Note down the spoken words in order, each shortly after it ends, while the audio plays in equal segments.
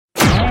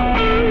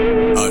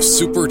a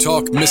Super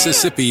Talk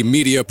Mississippi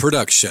media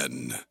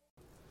production.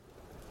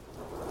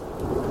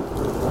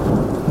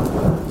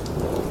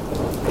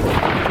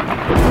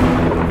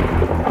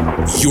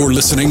 You're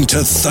listening to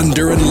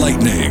Thunder and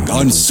Lightning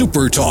on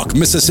Super Talk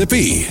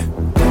Mississippi.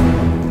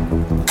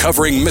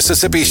 Covering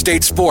Mississippi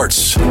State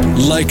sports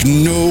like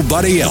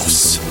nobody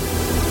else.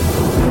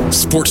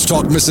 Sports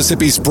Talk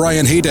Mississippi's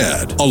Brian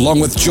Haydad, along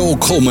with Joel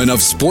Coleman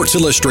of Sports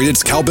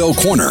Illustrated's Cowbell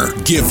Corner,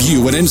 give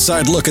you an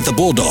inside look at the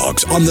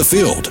Bulldogs on the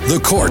field, the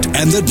court,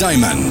 and the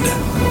diamond.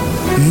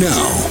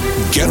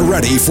 Now, get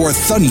ready for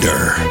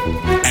Thunder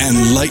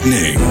and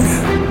Lightning.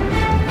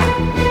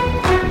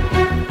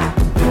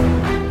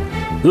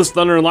 This is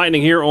Thunder and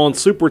Lightning here on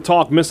Super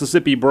Talk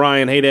Mississippi.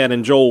 Brian Haydad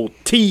and Joel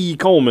T.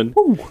 Coleman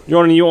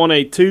joining you on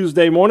a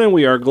Tuesday morning.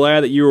 We are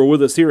glad that you are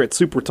with us here at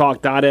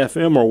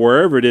supertalk.fm or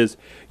wherever it is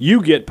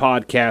you get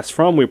podcasts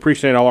from. We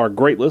appreciate all our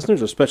great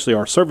listeners, especially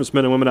our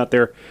servicemen and women out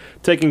there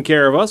taking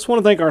care of us. I want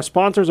to thank our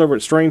sponsors over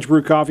at Strange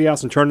Brew Coffee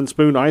House and Churn and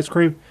Spoon Ice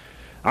Cream.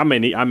 I may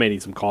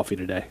need some coffee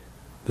today.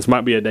 This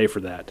might be a day for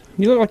that.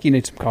 You look like you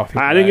need some coffee.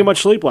 I didn't get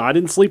much sleep. I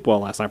didn't sleep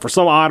well last night for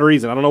some odd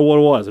reason. I don't know what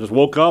it was. I just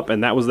woke up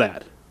and that was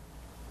that.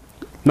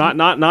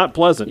 Not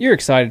pleasant. You're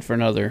excited for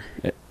another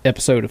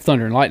episode of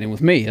Thunder and Lightning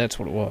with me. That's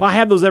what it was. Well, I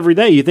have those every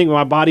day. You think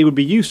my body would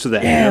be used to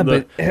that? Yeah,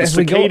 the as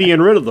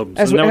circadian rhythms.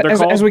 Isn't that what they're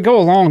called? As we go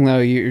along, though,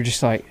 you're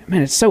just like,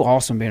 man, it's so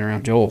awesome being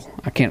around Joel.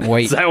 I can't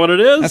wait. Is that what it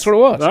is? That's what it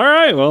was. All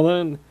right. Well,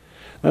 then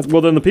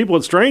the people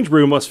at Strange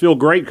Brew must feel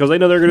great because they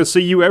know they're going to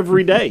see you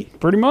every day.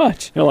 Pretty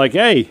much. You're like,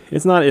 hey,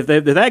 it's not if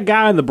that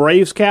guy in the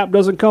Braves cap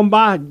doesn't come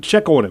by,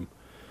 check on him.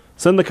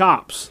 Send the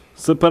cops.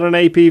 So put an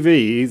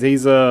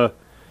APV.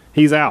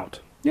 He's out.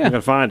 Yeah. I'm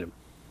going to find him.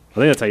 I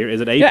think that's how is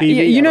it APV?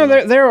 Yeah, you know,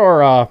 there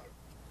are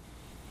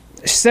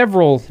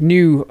several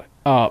new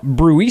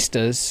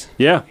brewistas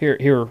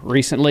here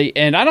recently,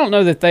 and I don't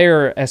know that they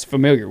are as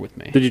familiar with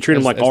me. Did you treat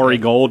them like Ari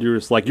Gold? You're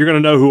just like, you're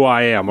going to know who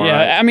I am, all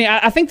right? I mean,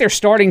 I think they're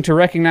starting to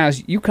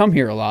recognize you come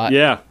here a lot.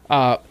 Yeah.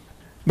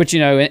 But, you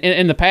know,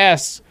 in the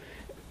past,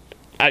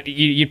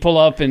 you'd pull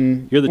up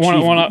and you're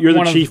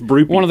the chief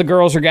brew. One of the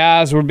girls or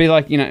guys would be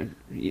like, you know,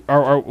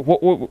 or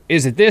what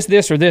is it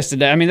this, or this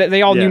today? I mean,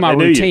 they all knew my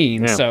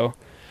routine, so...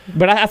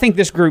 But I think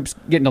this group's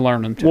getting to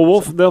learn them, too.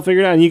 Well, they'll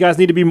figure it out. And you guys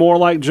need to be more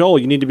like Joel.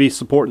 You need to be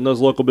supporting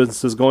those local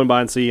businesses, going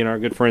by and seeing our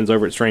good friends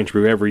over at Strange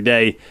Brew every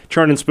day.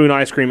 Churn and Spoon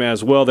Ice Cream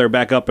as well. They're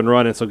back up and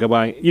running, so go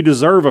by. You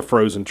deserve a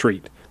frozen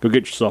treat. Go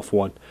get yourself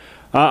one.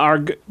 Our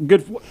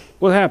good...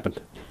 What happened?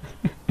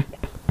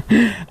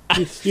 You're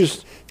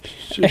just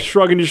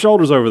shrugging your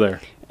shoulders over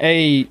there.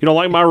 You don't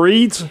like my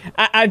reads?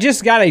 I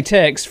just got a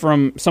text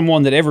from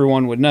someone that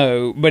everyone would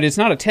know, but it's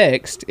not a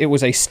text. It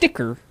was a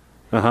sticker.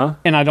 Uh-huh.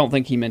 And I don't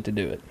think he meant to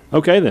do it.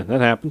 Okay, then.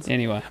 That happens.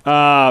 Anyway.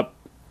 I'll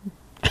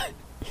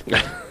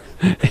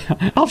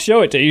show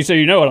it to you so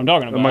you know what I'm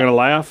talking about. Am I going to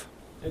laugh?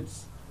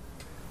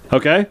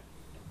 Okay.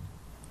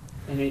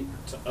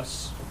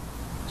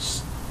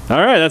 All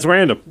right, that's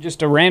random.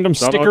 Just a random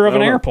sticker of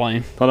an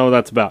airplane. Don't know what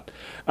that's about.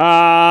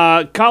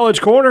 College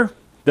Corner,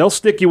 they'll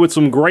stick you with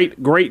some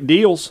great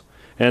deals,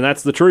 and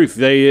that's the truth.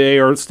 They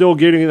are still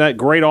getting that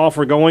great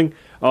offer going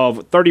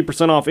of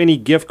 30% off any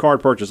gift card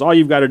purchase. All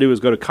you've got to do is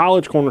go to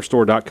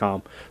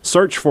collegecornerstore.com,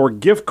 search for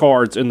gift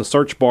cards in the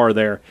search bar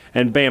there,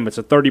 and bam, it's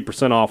a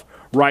 30% off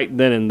right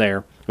then and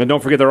there. And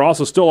don't forget, they're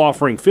also still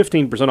offering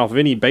 15% off of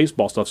any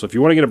baseball stuff. So if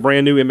you want to get a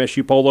brand new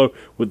MSU polo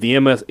with the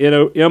M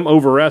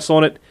over S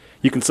on it,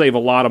 you can save a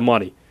lot of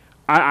money.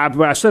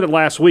 I said it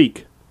last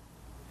week.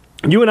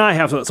 You and I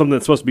have something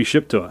that's supposed to be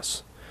shipped to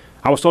us.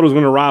 I was told it was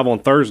going to arrive on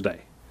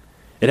Thursday.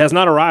 It has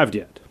not arrived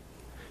yet.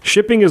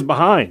 Shipping is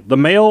behind. The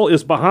mail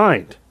is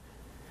behind.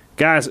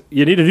 Guys,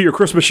 you need to do your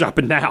Christmas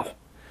shopping now.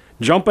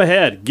 Jump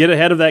ahead. Get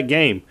ahead of that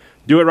game.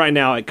 Do it right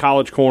now at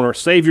College Corner.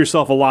 Save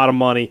yourself a lot of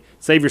money.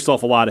 Save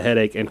yourself a lot of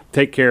headache. And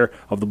take care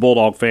of the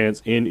Bulldog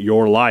fans in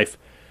your life.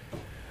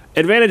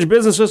 Advantage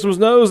Business Systems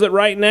knows that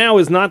right now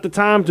is not the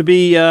time to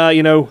be,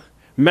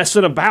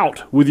 messing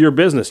about with your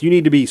business. You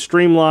need to be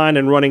streamlined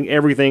and running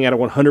everything at a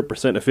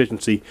 100%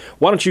 efficiency.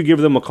 Why don't you give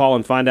them a call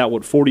and find out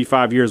what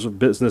 45 years of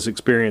business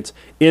experience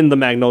in the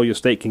Magnolia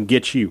State can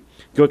get you?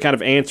 What kind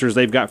of answers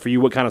they've got for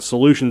you, what kind of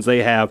solutions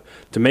they have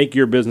to make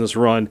your business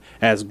run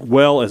as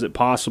well as it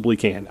possibly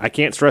can. I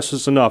can't stress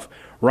this enough.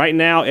 Right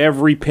now,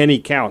 every penny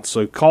counts.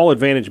 So call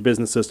Advantage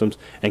Business Systems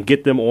and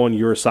get them on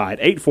your side.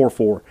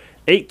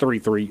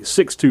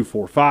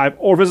 844-833-6245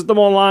 or visit them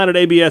online at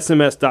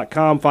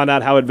absms.com. Find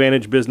out how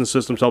Advantage Business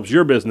Systems helps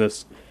your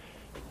business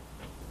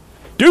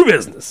do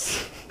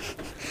business.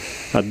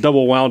 I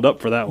double wound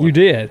up for that one. You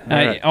did.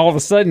 Right. All of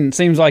a sudden, it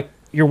seems like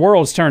your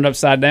world's turned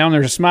upside down.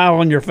 There's a smile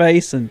on your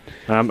face, and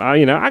I'm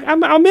in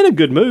a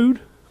good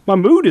mood. My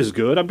mood is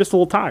good. I'm just a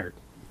little tired.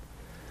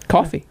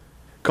 Coffee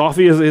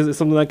is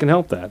something that can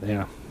help that.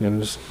 Yeah,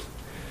 just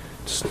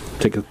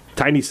take a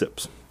tiny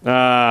sips.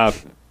 All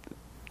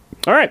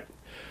right.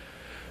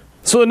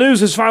 So the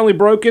news is finally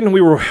broken.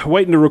 We were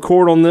waiting to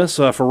record on this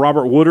for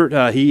Robert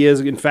Woodard. He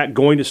is, in fact,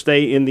 going to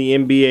stay in the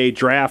NBA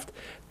draft.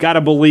 Got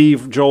to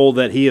believe, Joel,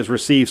 that he has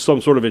received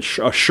some sort of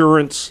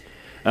assurance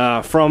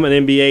from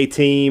an NBA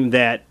team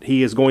that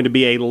he is going to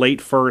be a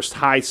late first,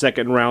 high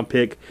second round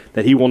pick,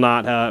 that he will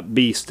not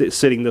be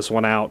sitting this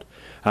one out.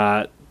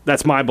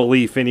 That's my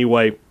belief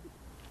anyway.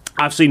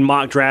 I've seen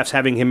mock drafts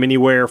having him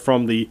anywhere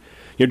from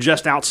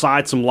just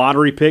outside some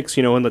lottery picks,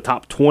 in the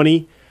top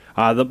 20.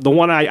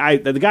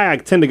 The guy I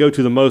tend to go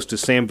to the most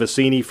is Sam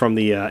Vecini from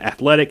the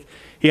Athletic.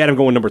 He had him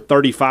going number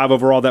 35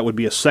 overall. That would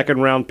be a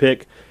second round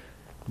pick.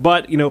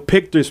 But,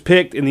 picked is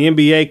picked. In the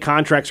NBA,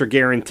 contracts are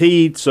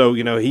guaranteed. So,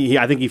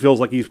 I think he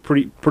feels like he's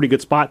pretty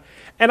good spot.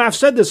 And I've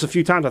said this a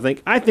few times,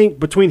 I think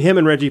between him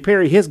and Reggie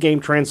Perry, his game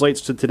translates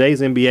to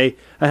today's NBA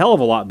a hell of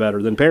a lot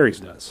better than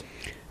Perry's does.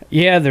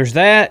 Yeah, there's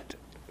that.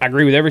 I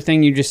agree with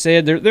everything you just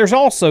said. There's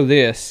also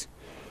this.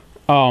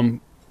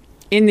 In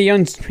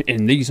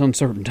these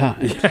uncertain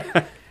times.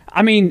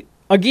 I mean,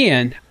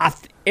 again,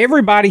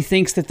 everybody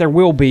thinks that there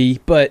will be,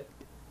 but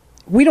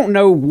we don't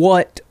know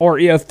what or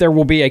if there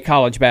will be a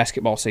college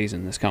basketball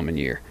season this coming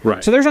year.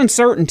 Right. So there's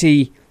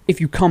uncertainty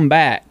if you come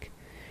back.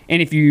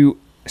 And if you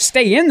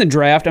stay in the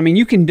draft, I mean,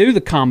 you can do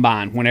the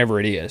combine whenever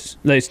it is.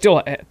 They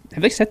still have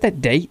they set that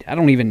date? I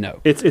don't even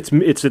know. It's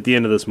at the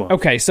end of this month.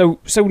 Okay, so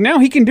now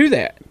he can do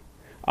that.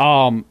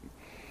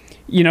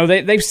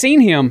 They've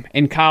seen him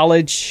in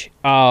college.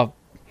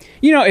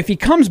 If he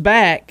comes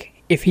back,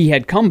 if he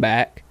had come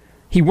back,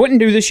 he wouldn't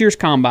do this year's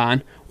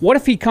combine. What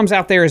if he comes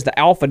out there as the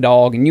alpha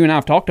dog, and you and I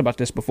have talked about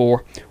this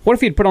before, what if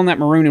he'd put on that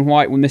maroon and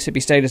white with Mississippi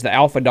State as the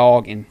alpha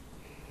dog and,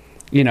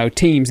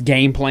 team's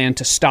game plan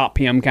to stop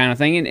him kind of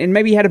thing, and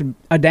maybe he had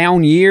a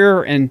down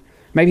year, and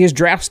maybe his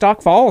draft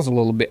stock falls a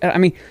little bit. I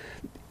mean,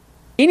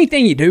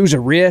 anything you do is a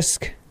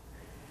risk.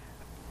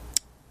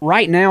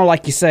 Right now,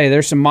 like you say,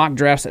 there's some mock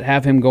drafts that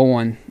have him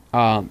going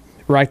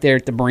right there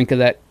at the brink of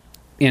that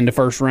end of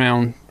first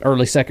round,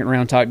 early second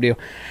round type deal.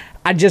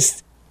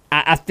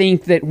 I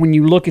think that when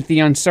you look at the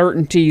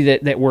uncertainty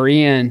that we're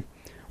in,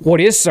 what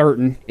is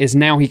certain is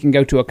now he can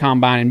go to a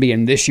combine and be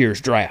in this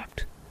year's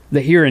draft, the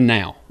here and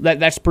now.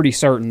 That's pretty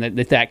certain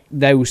that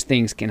those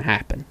things can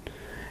happen.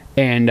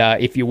 And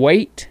if you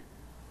wait,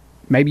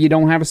 maybe you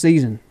don't have a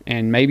season,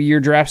 and maybe your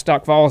draft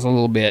stock falls a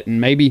little bit, and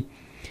maybe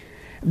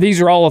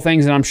these are all the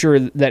things that I'm sure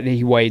that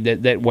he weighed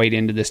that weighed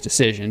into this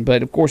decision.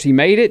 But of course, he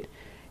made it,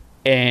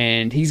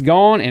 and he's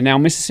gone, and now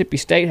Mississippi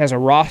State has a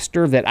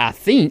roster that I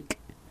think,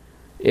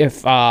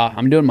 if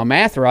I'm doing my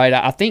math right,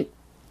 I think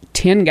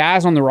 10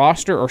 guys on the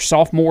roster are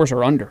sophomores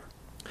or under.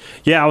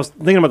 Yeah, I was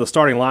thinking about the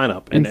starting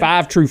lineup. And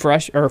five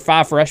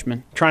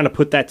freshmen. Trying to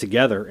put that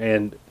together,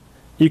 and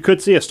you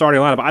could see a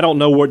starting lineup. I don't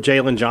know what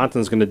Jalen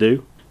Johnson's going to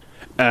do,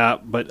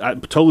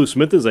 but Tolu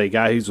Smith is a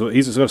guy he's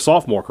a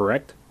sophomore,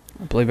 correct?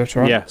 I believe that's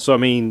right. Yeah, so I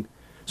mean,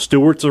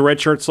 Stewart's a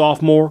redshirt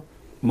sophomore.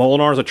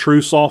 Molinar's a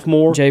true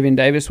sophomore. Javian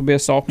Davis will be a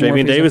sophomore.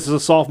 Javian Davis is a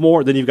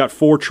sophomore. Then you've got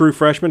 4 true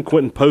freshmen.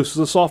 Quentin Post is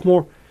a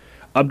sophomore.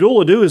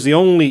 Abdul Adu is the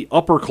only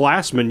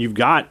upperclassman you've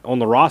got on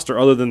the roster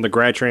other than the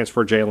grad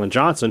transfer Jalen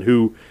Johnson,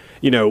 who,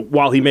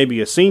 while he may be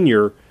a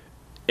senior,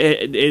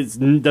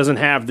 doesn't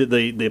have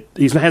he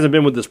hasn't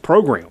been with this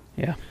program.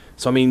 Yeah.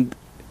 So, I mean,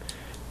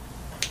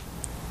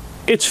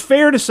 it's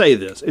fair to say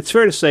this. It's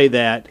fair to say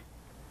that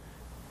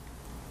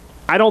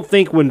I don't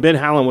think when Ben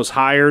Howland was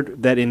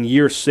hired that in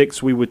year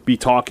 6 we would be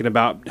talking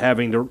about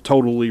having to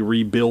totally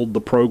rebuild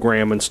the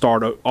program and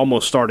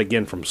almost start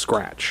again from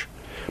scratch.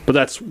 But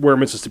that's where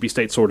Mississippi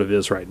State sort of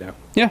is right now.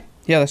 Yeah,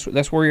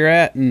 that's where you're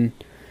at, and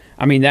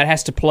I mean that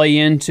has to play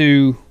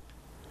into.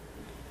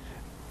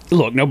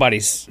 Look,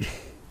 nobody's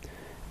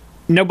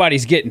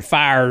getting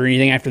fired or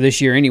anything after this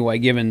year anyway,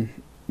 given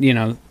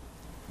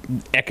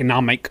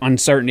economic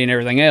uncertainty and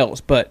everything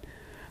else. But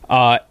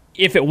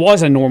if it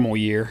was a normal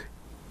year,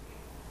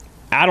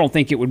 I don't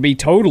think it would be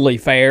totally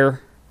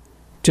fair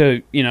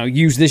to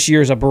use this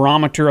year as a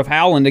barometer of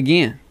Howland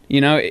again.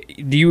 Do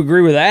you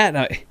agree with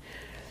that?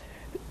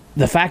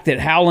 The fact that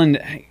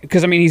Howland,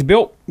 because he's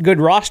built good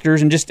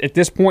rosters, and just at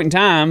this point in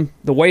time,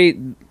 the way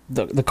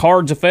the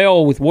cards have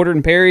fell with Woodard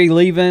and Perry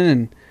leaving,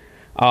 and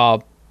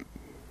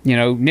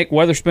Nick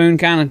Weatherspoon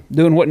kind of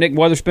doing what Nick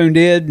Weatherspoon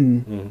did,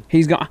 and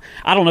he's gone.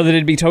 I don't know that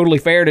it'd be totally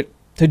fair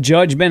to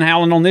judge Ben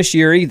Howland on this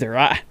year either.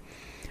 I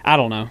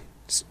don't know.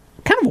 It's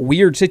kind of a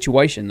weird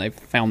situation they've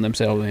found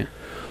themselves in.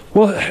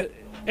 Well,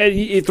 and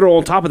you throw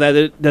on top of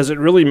that, does it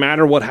really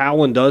matter what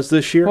Howland does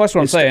this year? Well, that's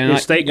what I'm saying.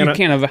 Is State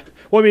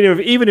well,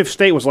 even if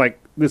State was like,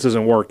 this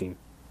isn't working,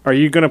 are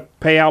you going to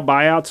pay out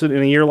buyouts in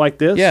a year like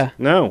this? Yeah.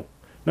 No,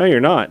 you're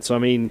not. So,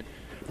 Ben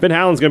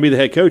Howland's going to be the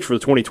head coach for the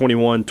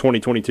 2021,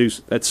 2022.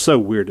 That's so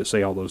weird to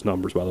say all those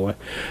numbers, by the way.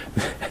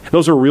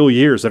 Those are real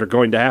years that are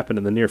going to happen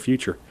in the near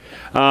future.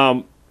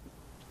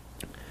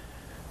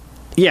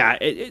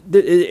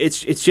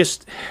 It's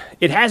just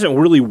it hasn't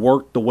really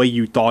worked the way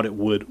you thought it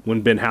would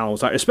when Ben Howland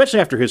was hired,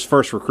 especially after his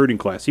first recruiting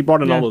class. He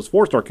brought in all those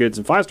 4-star kids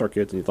and 5-star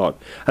kids, and you thought,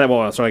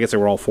 well, so I guess they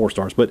were all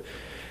 4-stars, but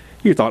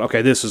you thought,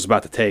 okay, this is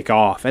about to take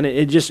off, and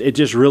it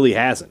just really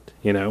hasn't,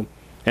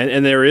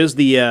 And there is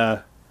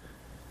the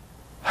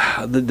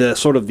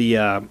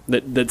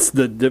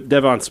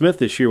Devon Smith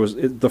this year was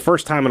the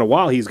first time in a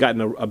while he's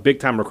gotten a big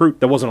time recruit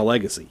that wasn't a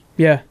legacy.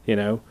 Yeah,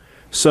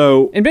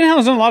 So, And Ben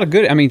Howland's done a lot of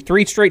good. I mean,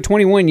 3 straight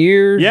 21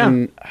 years. Yeah.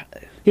 And,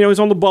 he's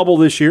on the bubble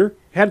this year.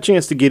 Had a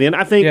chance to get in.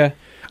 I think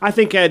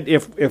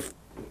if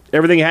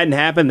everything hadn't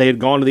happened, they had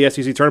gone to the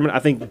SEC tournament. I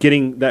think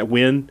getting that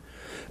win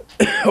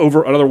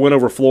another win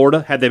over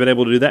Florida, had they been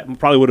able to do that,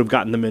 probably would have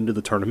gotten them into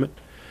the tournament.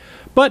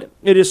 But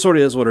it is sort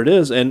of is what it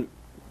is, and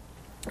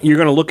you're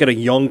going to look at a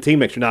young team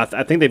next year. Now,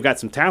 I think they've got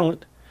some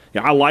talent.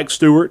 I like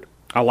Stewart.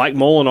 I like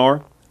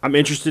Molinar. I'm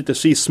interested to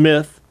see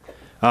Smith.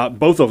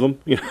 Both of them,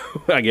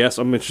 I guess.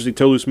 I'm interested in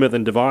Tolu Smith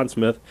and Devon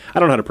Smith. I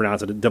don't know how to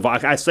pronounce it.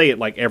 I say it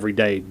like every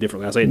day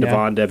differently. I say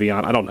Devon,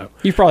 Devion. I don't know.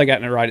 You've probably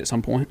gotten it right at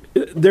some point.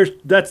 There's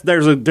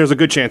a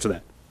good chance of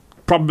that.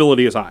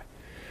 Probability is high.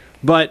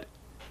 But,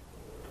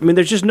 I mean,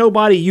 there's just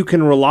nobody you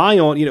can rely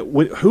on.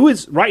 Who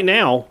is, right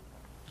now,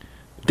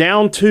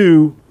 down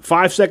to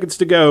 5 seconds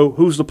to go,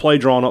 who's the play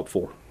drawn up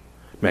for?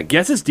 I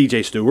guess it's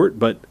DJ Stewart,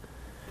 but,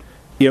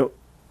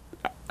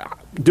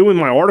 doing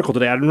my article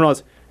today, I didn't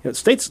realize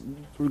State's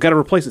got to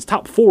replace its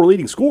top 4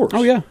 leading scorers.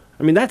 Oh, yeah.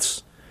 I mean,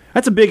 that's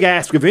a big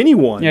ask of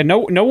anyone. Yeah,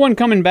 no one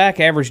coming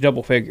back averaged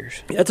double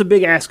figures. That's a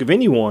big ask of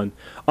anyone,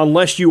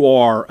 unless you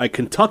are a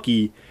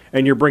Kentucky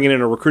and you're bringing in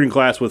a recruiting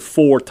class with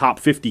 4 top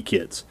 50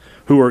 kids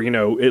who are,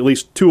 at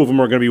least 2 of them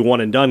are going to be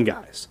one-and-done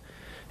guys.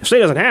 State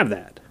doesn't have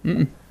that.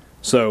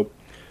 So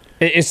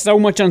it's so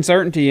much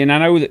uncertainty, and I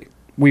know that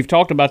we've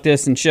talked about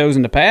this in shows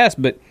in the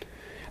past, but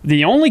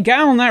the only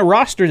guy on that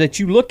roster that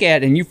you look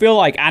at and you feel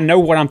like, I know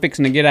what I'm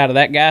fixing to get out of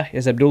that guy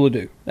is Abdullah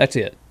Due. That's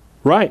it.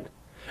 Right.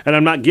 And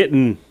I'm not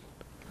getting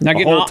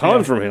a whole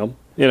ton from him.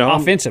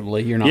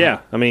 Offensively, you're not.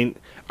 Yeah. I mean,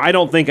 I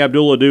don't think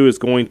Abdullah Due is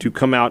going to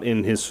come out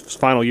in his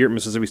final year at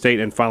Mississippi State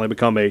and finally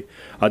become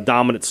a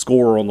dominant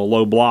scorer on the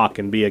low block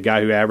and be a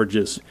guy who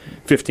averages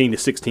 15 to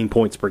 16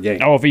 points per game.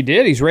 Oh, if he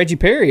did, he's Reggie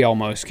Perry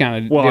almost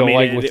kind of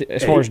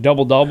as far as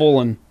double-double.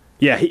 And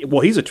yeah,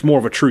 he's more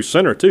of a true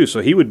center, too,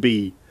 so he would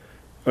be,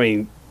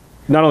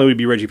 not only would he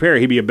be Reggie Perry,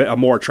 he'd be a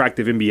more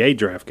attractive NBA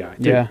draft guy,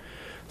 too. Yeah.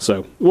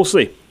 So we'll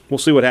see. We'll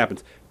see what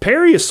happens.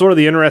 Perry is sort of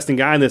the interesting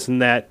guy in this, in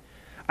that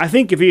I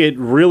think if he had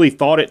really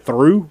thought it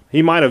through,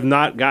 he might have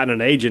not gotten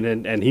an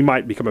agent, and he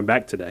might be coming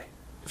back today.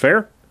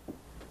 Fair?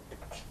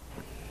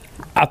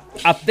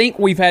 I think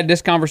we've had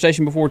this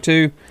conversation before,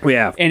 too. We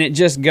have. And it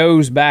just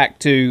goes back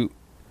to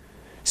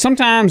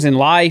sometimes in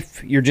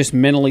life, you're just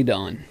mentally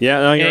done.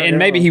 Yeah. And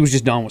maybe he was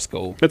just done with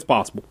school. It's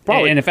possible.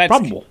 Probably. And if that's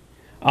probable.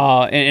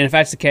 And if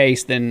that's the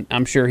case, then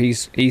I'm sure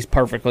he's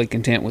perfectly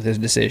content with his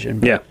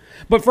decision. Yeah.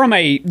 But from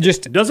a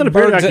just it doesn't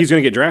appear like he's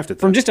going to get drafted.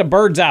 From just a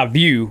bird's eye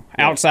view,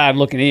 outside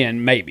looking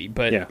in, maybe.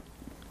 But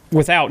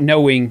without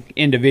knowing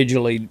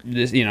individually,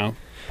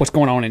 what's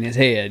going on in his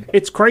head,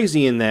 it's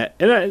crazy in that.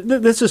 And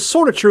this is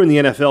sort of true in the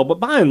NFL,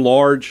 but by and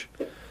large,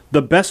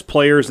 the best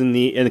players in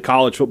the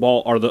college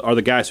football are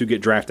the guys who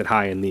get drafted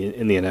high in the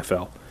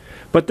NFL.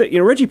 But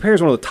Reggie Perry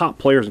is one of the top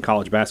players in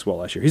college basketball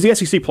last year. He's the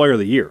SEC Player of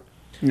the Year.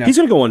 Yeah. He's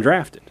going to go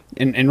undrafted.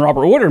 And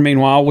Robert Woodard,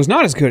 meanwhile, was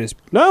not as good as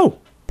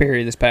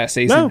Perry this past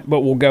season, but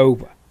will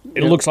go.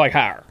 It looks like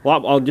higher.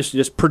 Well, I'll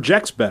just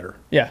projects better.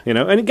 Yeah,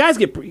 and guys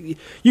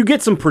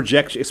get some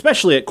projection,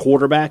 especially at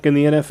quarterback in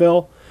the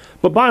NFL.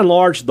 But by and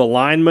large, the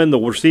linemen, the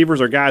receivers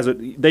are guys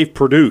that they've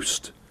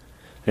produced.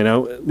 The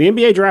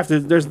NBA draft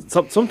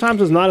sometimes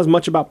there's not as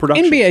much about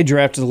production. NBA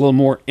draft is a little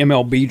more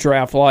MLB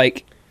draft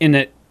like in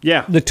that.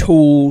 Yeah. The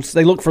tools.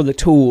 They look for the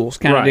tools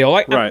kind of deal.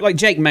 Right. Like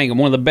Jake Mangum,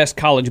 one of the best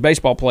college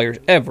baseball players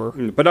ever.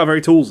 But not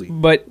very toolsy.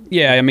 But,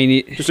 yeah,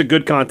 just a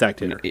good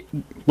contact hitter. A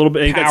little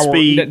bit. He got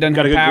speed. Doesn't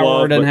got have a good power.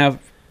 glove, doesn't have,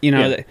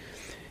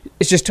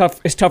 it's just tough.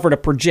 It's tougher to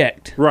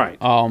project. Right.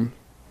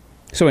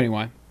 So,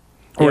 anyway.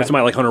 Or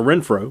somebody like Hunter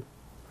Renfrow,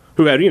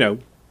 who had,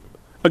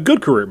 a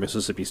good career at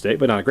Mississippi State,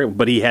 but not a great one.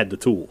 But he had the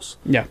tools.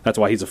 Yeah. That's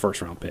why he's a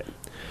first-round pick.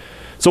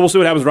 So we'll see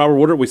what happens with Robert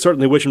Woodard. We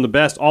certainly wish him the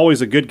best. Always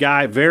a good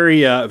guy.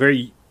 Very,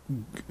 very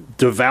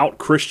devout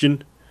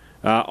Christian.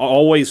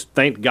 Always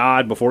thanked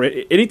God before.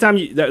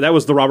 Anytime that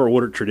was the Robert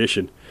Woodard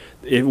tradition.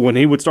 When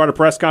he would start a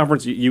press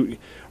conference,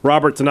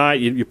 Robert, tonight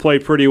you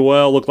played pretty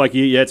well. Looked like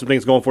you had some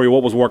things going for you.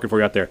 What was working for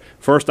you out there?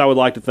 First, I would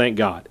like to thank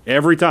God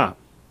every time.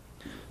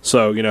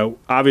 So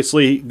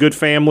obviously, good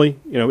family.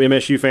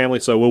 MSU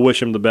family. So we'll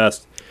wish him the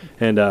best.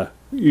 And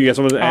you got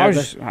something to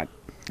add?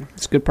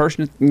 It's a good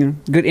person,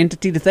 good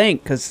entity to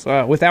thank, because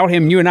without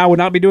him, you and I would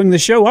not be doing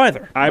this show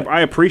either.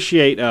 I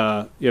appreciate,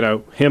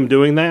 him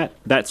doing that.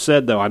 That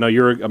said, though, I know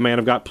you're a man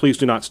of God. Please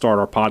do not start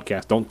our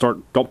podcast.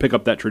 Don't pick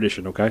up that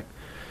tradition, okay?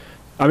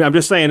 I mean, I'm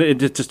just saying,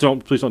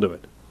 please don't do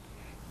it.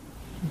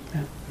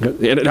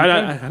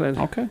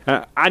 Okay.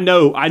 I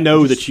know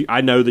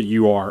that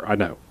you are. I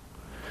know.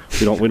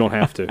 We don't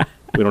have to.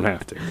 We don't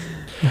have to.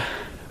 All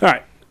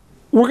right.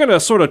 We're going to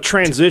sort of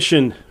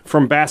transition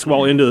from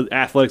basketball into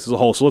athletics as a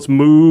whole. So let's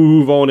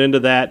move on into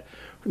that.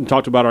 We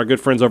talked about our good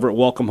friends over at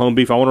Welcome Home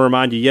Beef. I want to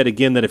remind you yet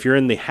again that if you're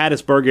in the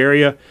Hattiesburg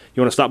area,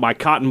 you want to stop by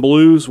Cotton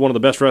Blues, one of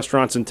the best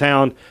restaurants in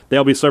town.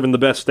 They'll be serving the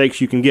best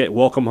steaks you can get.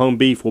 Welcome Home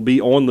Beef will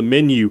be on the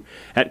menu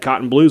at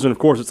Cotton Blues. And, of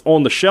course, it's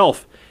on the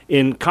shelf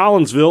in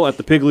Collinsville at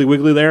the Piggly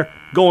Wiggly there,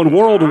 going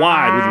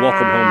worldwide with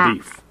Welcome Home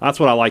Beef. That's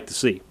what I like to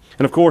see.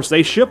 And, of course,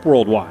 they ship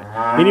worldwide.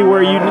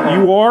 Anywhere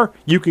you are,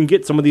 you can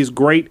get some of these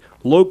great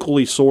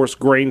locally sourced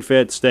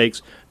grain-fed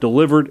steaks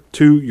delivered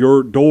to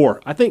your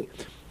door. I think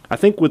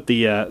with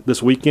the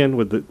this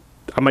weekend,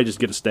 I might just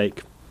get a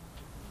steak.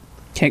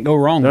 Can't go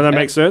wrong. Doesn't that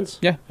make sense?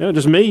 Yeah.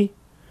 Just me.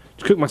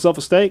 Just cook myself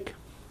a steak.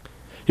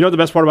 You know what the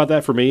best part about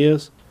that for me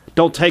is?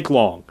 Don't take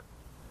long.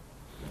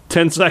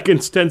 10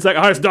 seconds.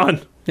 Oh, it's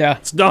done. Yeah.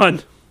 It's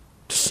done.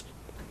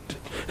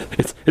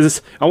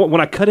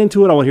 When I cut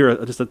into it, I want to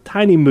hear just a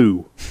tiny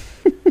moo.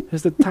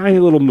 Just a tiny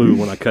little moo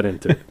when I cut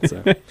into it.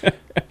 So.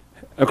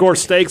 Of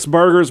course, steaks,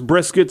 burgers,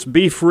 briskets,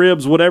 beef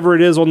ribs, whatever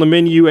it is on the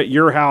menu at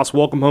your house,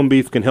 Welcome Home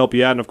Beef can help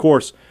you out. And, of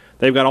course,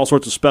 they've got all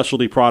sorts of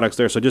specialty products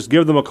there. So just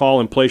give them a call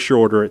and place your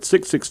order at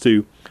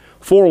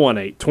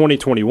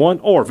 662-418-2021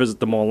 or visit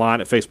them online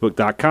at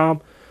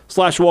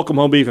facebook.com/Welcome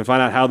Home Beef and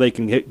find out how they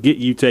can get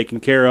you taken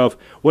care of.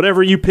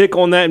 Whatever you pick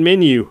on that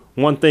menu,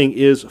 one thing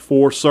is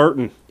for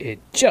certain. It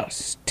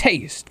just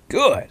tastes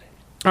good.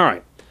 All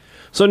right.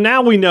 So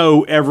now we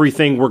know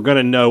everything we're going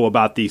to know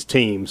about these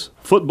teams.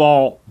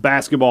 Football,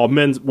 basketball,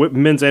 men's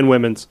and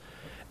women's,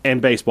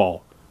 and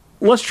baseball.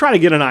 Let's try to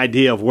get an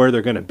idea of where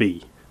they're going to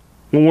be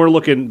when we're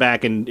looking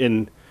back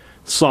in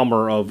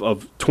summer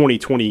of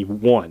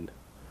 2021.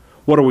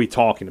 What are we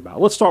talking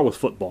about? Let's start with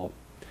football.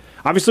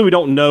 Obviously, we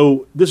don't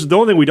know. This is the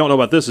only thing we don't know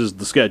about. This is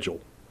the schedule.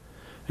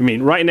 I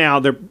mean, right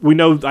now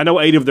I know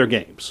 8 of their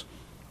games.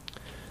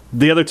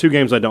 The other 2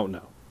 games I don't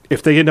know.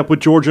 If they end up with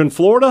Georgia and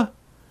Florida,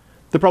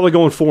 they're probably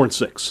going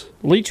 4-6.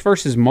 Leach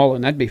versus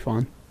Mullen, that'd be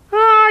fun.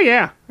 Oh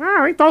yeah,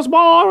 he throws the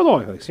ball all over the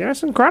place. Yeah,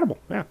 that's incredible.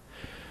 Yeah,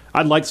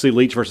 I'd like to see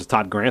Leach versus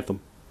Todd Grantham.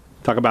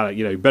 Talk about it.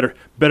 You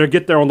better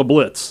get there on the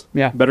blitz.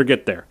 Yeah, better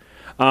get there.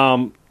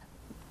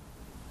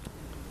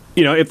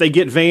 If they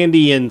get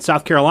Vandy in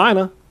South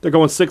Carolina, they're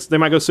going 6. They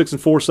might go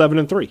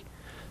 6-4,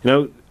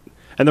 7-3.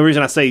 And the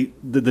reason I say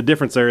the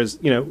difference there is,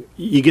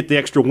 you get the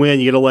extra win,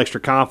 you get a little extra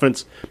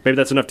confidence. Maybe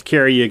that's enough to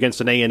carry you against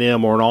an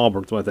A&M or an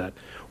Auburn, something like that.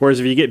 Whereas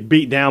if you get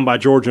beat down by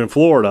Georgia and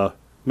Florida,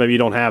 maybe you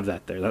don't have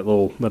that there, that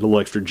little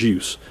extra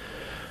juice.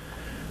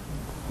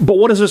 But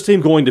what is this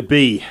team going to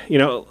be?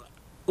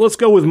 Let's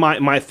go with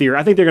my theory.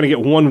 I think they're going to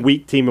get one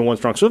weak team and one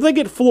strong. So if they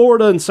get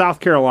Florida and South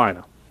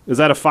Carolina, is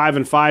that a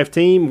 5-5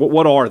 team?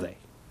 What are they?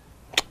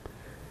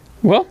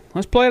 Well,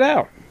 let's play it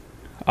out.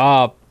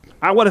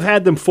 I would have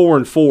had them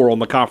 4-4 on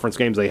the conference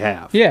games they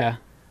have. Yeah.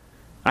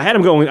 I had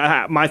them going.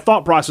 My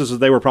thought process is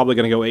they were probably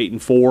going to go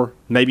 8-4,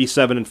 maybe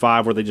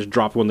 7-5, where they just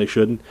dropped when they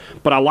shouldn't.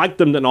 But I liked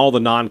them in all the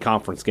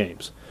non-conference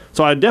games,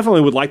 so I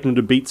definitely would like them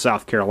to beat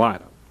South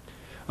Carolina.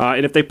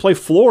 And if they play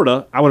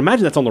Florida, I would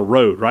imagine that's on the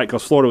road, right?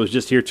 Because Florida was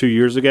just here 2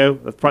 years ago.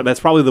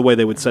 That's probably the way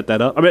they would set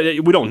that up. I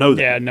mean, we don't know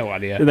that. Yeah, no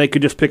idea. And they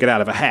could just pick it out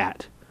of a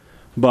hat,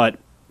 but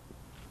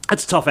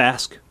that's a tough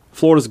ask.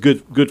 Florida's a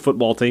good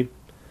football team.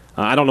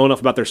 I don't know enough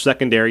about their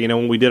secondary.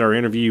 When we did our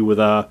interview with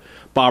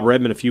Bob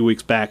Redmond a few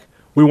weeks back,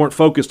 we weren't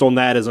focused on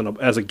that as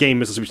a game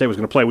Mississippi State was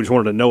going to play. We just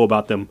wanted to know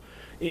about them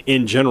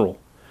in general.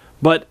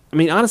 But, I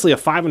mean, honestly, a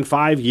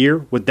 5-5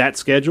 year with that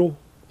schedule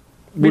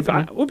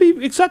would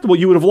be acceptable.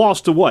 You would have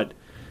lost to what?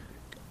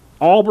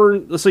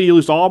 Auburn. Let's say you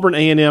lose to Auburn,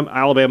 A&M,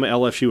 Alabama,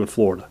 LSU, and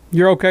Florida.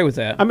 You're okay with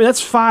that? I mean,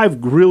 that's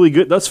 5 really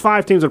good. That's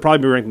 5 teams that would probably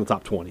be ranked in the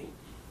top 20.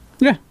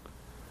 Yeah.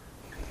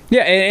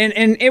 Yeah,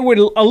 and it would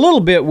a little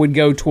bit would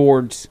go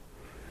towards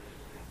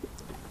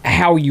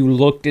how you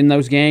looked in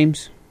those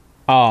games.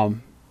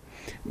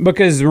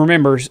 Because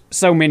remember,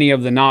 so many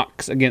of the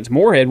knocks against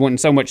Moorhead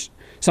wasn't so much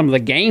some of the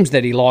games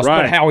that he lost,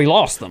 right, but how he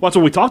lost them. Well, that's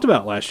what we talked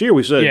about last year.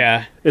 We said,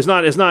 yeah, it's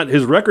not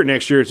his record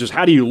next year. It's just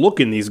how do you look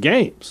in these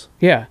games?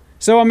 Yeah.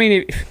 So I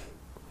mean,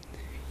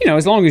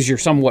 as long as you're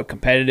somewhat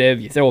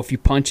competitive, you throw a few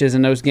punches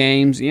in those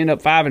games, you end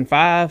up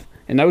 5-5,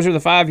 and those are the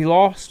 5 you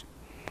lost.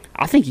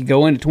 I think you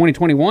go into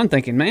 2021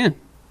 thinking, man,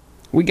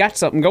 we got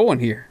something going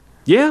here.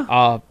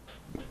 Yeah.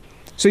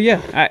 So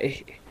yeah.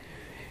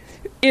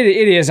 It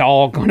is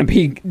all going to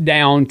be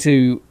down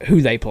to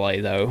who they play,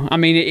 though. I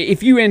mean,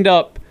 if you end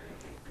up,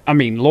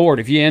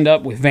 if you end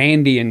up with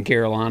Vandy in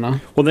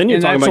Carolina, well, then you're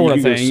talking about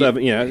thing,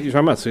 7. Yeah, you're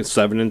talking about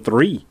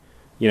 7-3.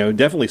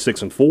 Definitely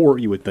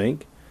 6-4. You would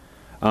think.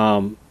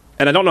 And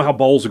I don't know how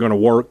bowls are going to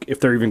work if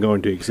they're even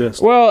going to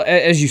exist. Well,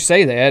 as you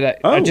say that,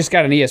 I just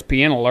got an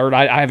ESPN alert.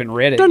 I haven't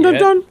read it dun, yet.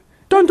 Dun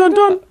dun dun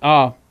dun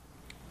dun.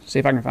 See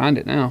if I can find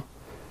it now.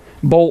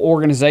 Bowl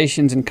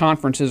organizations and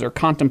conferences are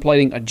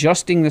contemplating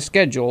adjusting the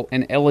schedule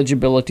and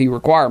eligibility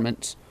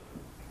requirements.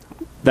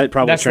 That's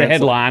the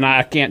headline.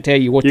 I can't tell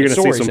you what the story says.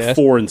 You're going to see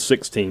some 4 and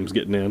 6 teams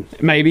getting in.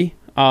 Maybe.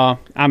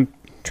 I'm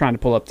trying to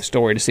pull up the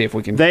story to see if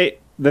we can.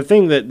 The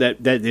thing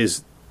that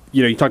is,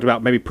 you talked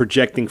about maybe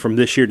projecting from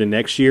this year to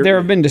next year. There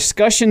have been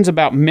discussions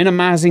about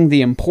minimizing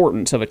the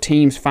importance of a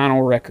team's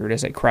final record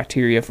as a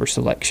criteria for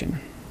selection.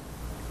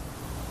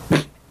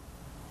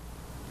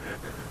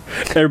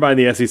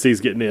 Everybody in the SEC is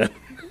getting in.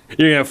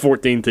 You're going to have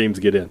 14 teams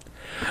get in.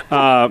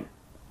 I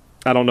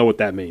don't know what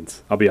that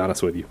means. I'll be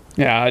honest with you.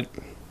 Yeah.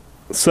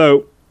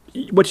 So,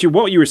 what you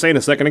were saying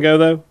a second ago,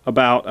 though,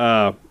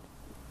 about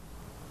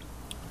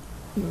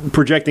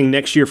projecting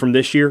next year from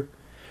this year,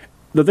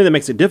 the thing that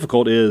makes it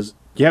difficult is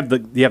You have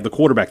the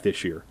quarterback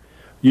this year.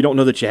 You don't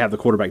know that you have the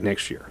quarterback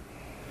next year.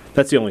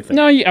 That's the only thing.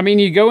 No, I mean,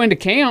 you go into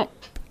camp,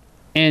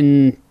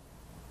 and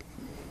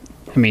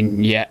I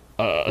mean,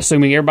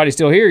 assuming everybody's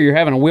still here, you're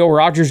having a Will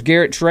Rogers,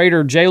 Garrett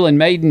Schrader, Jalen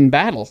Maiden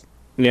battle.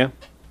 Yeah.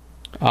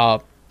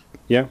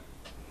 Yeah.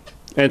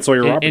 And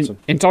Sawyer Robertson.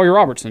 And Sawyer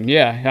Robertson,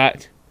 yeah.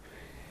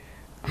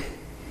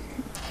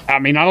 I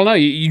mean, I don't know.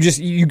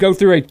 You go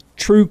through a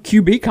true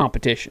QB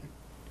competition.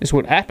 Is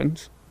what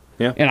happens.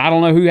 Yeah. And I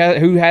don't know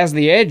who has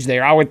the edge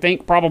there. I would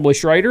think probably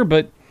Schrader,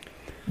 but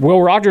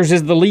Will Rogers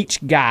is the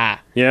Leach guy.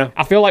 Yeah.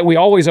 I feel like we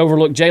always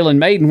overlook Jalen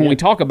Maiden when we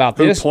talk about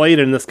this. Who played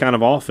in this kind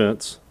of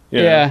offense.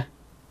 Yeah.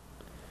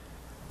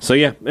 So,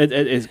 yeah,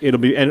 it'll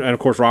be – and, of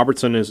course,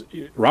 Robertson is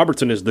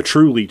the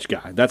true Leach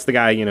guy. That's the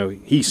guy,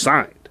 he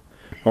signed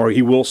or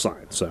he will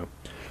sign. So,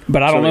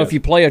 but I don't know if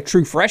you play a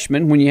true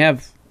freshman when you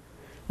have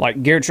 –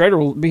 like Garrett Schrader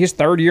will be his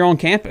third year on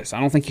campus. I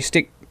don't think you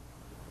stick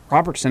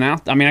Robertson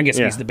out. I mean, I guess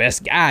if he's the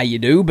best guy, you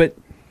do, but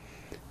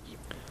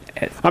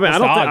I mean,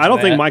 I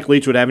don't think Mike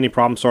Leach would have any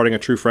problem starting a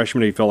true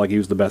freshman if he felt like he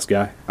was the best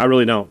guy. I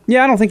really don't.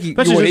 Yeah, I don't think he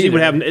would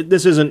have.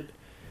 This isn't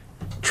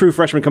true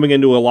freshman coming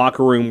into a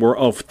locker room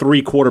of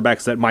 3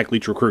 quarterbacks that Mike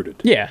Leach recruited.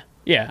 Yeah.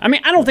 I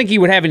mean, I don't think he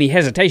would have any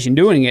hesitation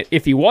doing it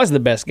if he was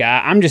the best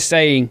guy. I'm just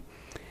saying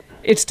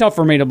it's tough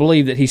for me to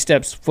believe that he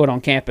steps foot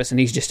on campus and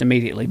he's just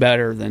immediately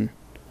better than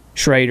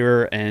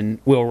Schrader and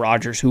Will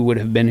Rogers, who would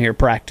have been here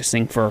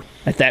practicing for,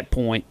 at that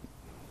point,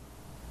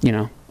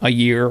 a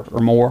year or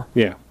more.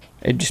 Yeah.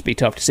 It'd just be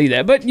tough to see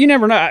that. But you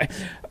never know.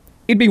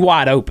 It'd be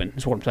wide open,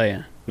 is what I'm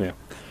saying. Yeah.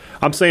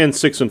 I'm saying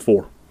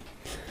 6-4.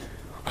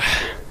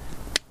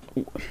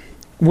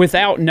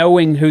 Without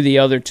knowing who the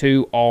other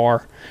two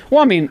are.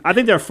 Well, I mean, I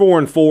think they're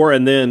 4-4,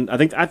 and then I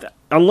think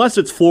unless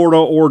it's Florida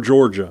or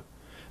Georgia,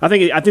 I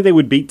think they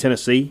would beat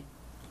Tennessee.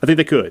 I think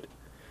they could.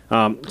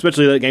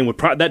 Especially that game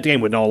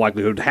would in all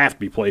likelihood have to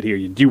be played here.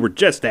 You were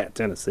just at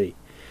Tennessee.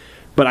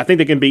 But I think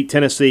they can beat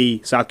Tennessee,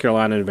 South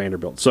Carolina, and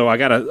Vanderbilt. So I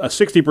got a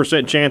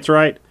 60% chance,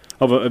 right,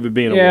 of it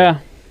being a win.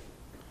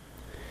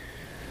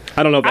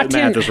 I don't know if that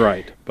math is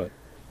right. But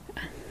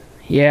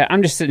yeah,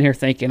 I'm just sitting here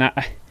thinking,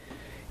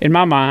 in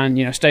my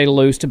mind, State will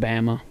lose to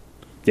Bama.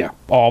 Yeah.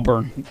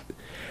 Auburn.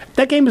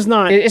 That game is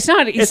not... It's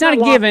not a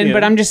given,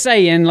 but I'm just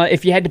saying,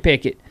 if you had to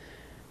pick it,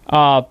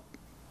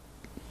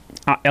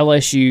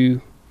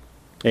 LSU...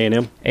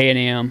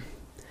 A&M.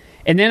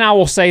 And then I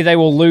will say they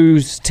will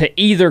lose to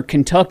either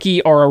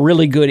Kentucky or a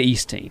really good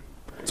East team.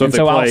 So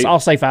I'll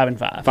say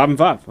 5-5.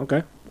 5-5,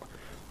 okay.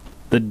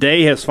 The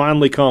day has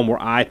finally come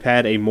where I've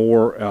had a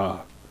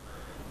more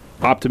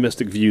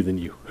optimistic view than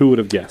you. Who would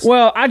have guessed?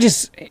 Well,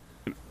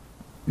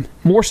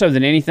 more so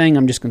than anything,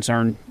 I'm just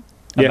concerned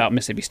about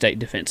Mississippi State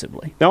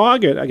defensively. No, I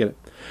get it.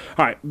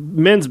 All right,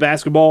 men's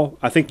basketball,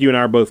 I think you and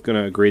I are both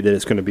going to agree that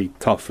it's going to be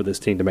tough for this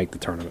team to make the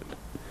tournament.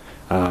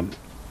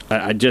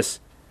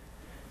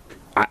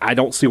 I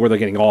don't see where they're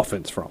getting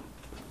offense from.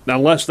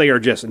 Unless they are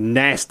just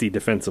nasty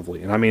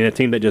defensively. And I mean, a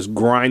team that just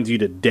grinds you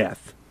to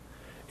death.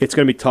 It's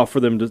going to be tough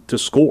for them to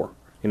score.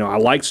 I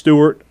like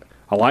Stewart.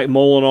 I like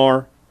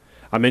Molinar.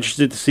 I'm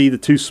interested to see the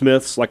two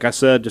Smiths, like I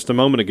said just a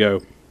moment ago.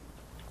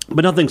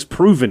 But nothing's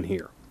proven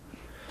here.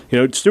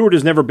 Stewart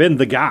has never been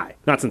the guy.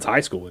 Not since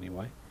high school,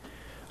 anyway.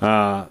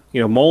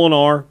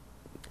 Molinar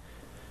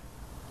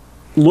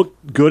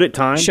looked good at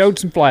times. Showed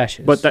some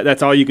flashes. But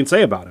that's all you can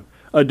say about him.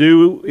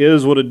 Ado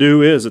is what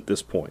Ado is at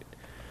this point.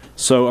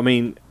 So, I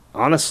mean,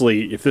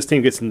 honestly, if this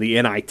team gets in the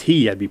NIT,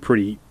 I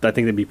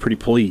think they'd be pretty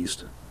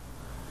pleased.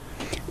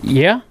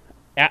 Yeah.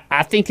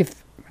 I think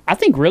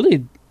really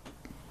it'd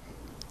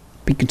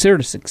be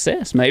considered a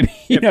success, maybe.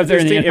 If they're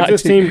in the NIT. If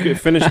this team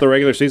could finish the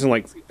regular season,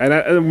 and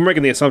we're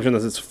making the assumption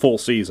that it's full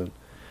season,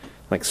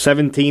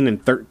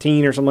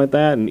 17-13 or something like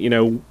that,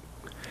 and,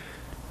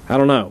 I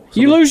don't know.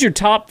 You lose your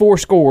top 4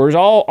 scorers.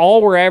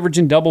 All were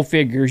averaging double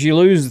figures. You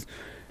lose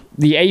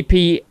the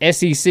AP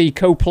SEC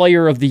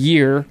co-player of the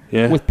year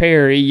with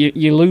Perry.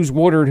 You lose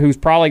Woodard, who's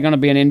probably going to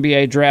be an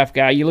NBA draft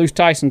guy. You lose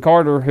Tyson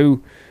Carter,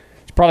 who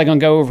is probably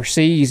going to go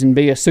overseas and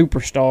be a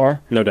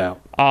superstar. No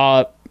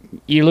doubt.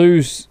 You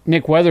lose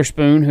Nick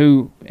Weatherspoon,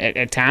 who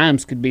at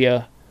times could be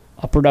a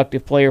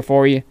productive player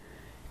for you.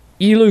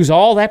 You lose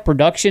all that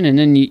production, and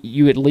then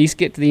you at least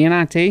get to the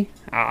NIT.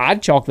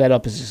 I'd chalk that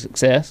up as a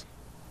success.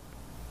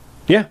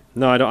 Yeah.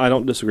 No, I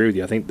don't disagree with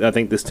you. I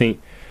think this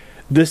team,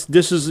 this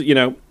is,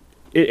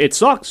 It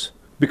sucks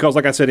because,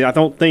 like I said, I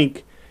don't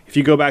think if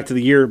you go back to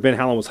the year Ben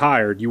Howland was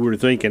hired, you were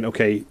thinking,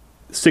 okay,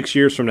 6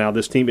 years from now,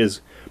 this team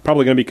is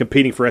probably going to be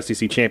competing for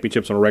SEC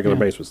championships on a regular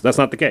basis. That's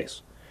not the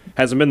case.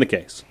 Hasn't been the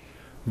case.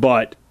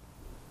 But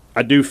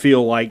I do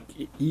feel like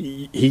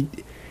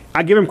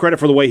I give him credit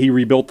for the way he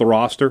rebuilt the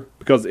roster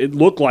because it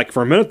looked like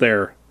for a minute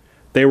there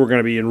they were going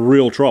to be in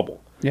real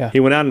trouble. Yeah. He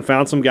went out and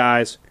found some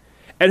guys.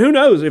 And who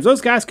knows, if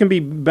those guys can be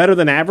better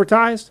than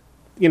advertised,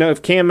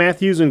 if Cam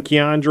Matthews and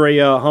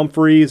Keandre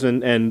Humphreys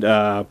and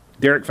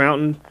Derek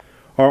Fountain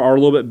are a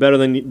little bit better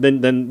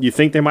than you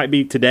think they might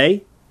be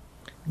today,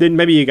 then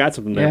maybe you got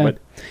something there. Yeah. But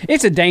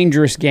it's a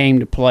dangerous game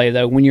to play,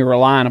 though, when you're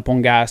relying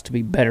upon guys to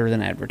be better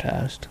than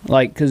advertised.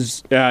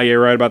 Cause yeah, you're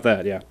right about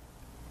that. Yeah.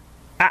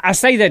 I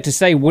say that to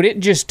say, would it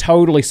just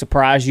totally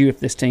surprise you if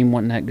this team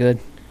wasn't that good?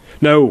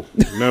 No.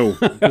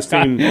 This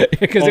team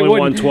only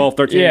won 12,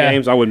 13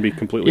 games. I wouldn't be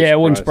completely surprised. It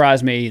wouldn't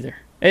surprise me either.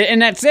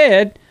 And that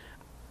said,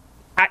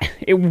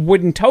 it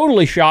wouldn't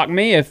totally shock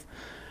me if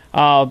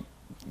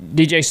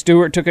DJ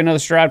Stewart took another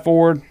stride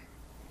forward,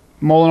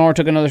 Molinar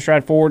took another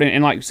stride forward,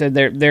 and like you said,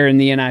 they're in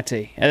the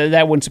NIT.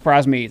 That wouldn't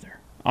surprise me either.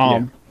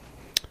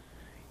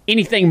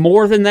 Anything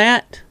more than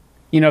that,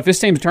 if this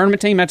team's a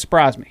tournament team, that'd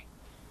surprise me.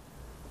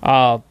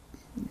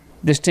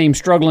 This team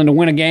struggling to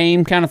win a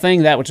game kind of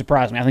thing, that would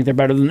surprise me. I think they're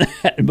better than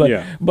that.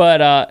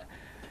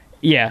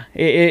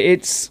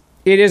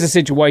 It is a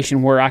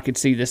situation where I could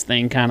see this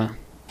thing kind of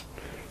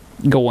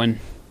going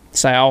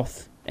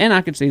south, and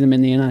I could see them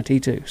in the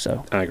NIT too.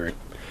 So I agree.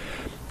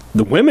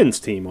 The women's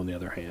team, on the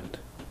other hand,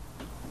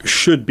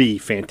 should be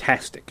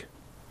fantastic.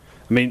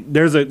 I mean,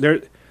 there's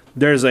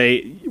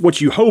a what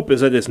you hope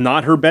is that it's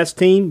not her best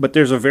team, but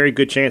there's a very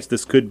good chance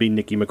this could be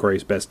Nikki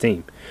McRae's best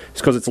team.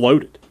 It's because it's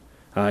loaded.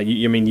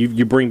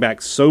 You bring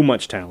back so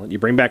much talent. You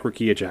bring back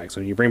Rickea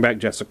Jackson. You bring back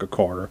Jessica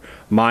Carter,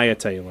 Maya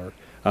Taylor,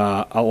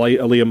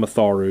 Aliyah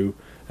Matharu,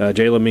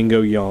 Jayla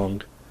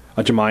Mingo-Young,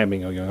 Jemiah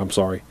Mingo-Young, I'm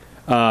sorry.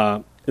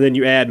 And then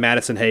you add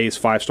Madison Hayes,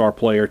 5-star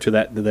player, to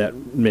that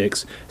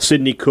mix.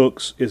 Sydney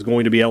Cooks is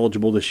going to be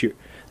eligible this year.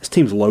 This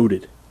team's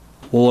loaded.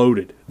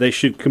 They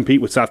should compete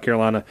with South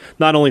Carolina,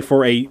 not only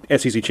for a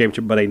SEC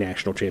championship, but a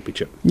national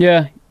championship.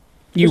 Yeah.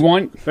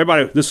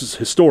 Everybody, this is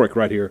historic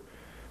right here.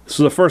 This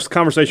is the first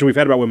conversation we've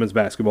had about women's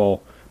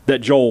basketball that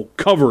Joel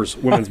covers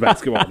women's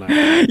basketball now.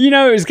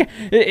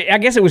 I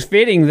guess it was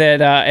fitting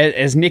that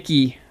as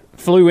Nikki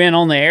flew in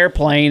on the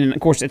airplane, and of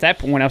course at that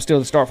point I was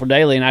still at the Starkville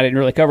Daily, and I didn't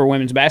really cover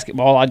women's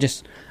basketball.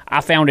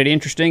 I found it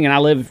interesting, and I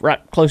live right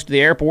close to the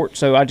airport,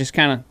 so I just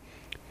kind of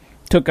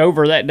took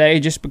over that day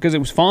just because it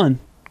was fun,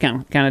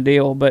 kind of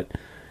deal.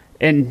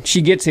 And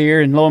she gets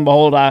here, and lo and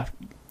behold, I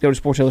go to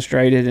Sports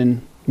Illustrated,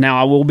 and now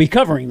I will be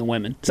covering the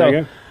women.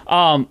 So,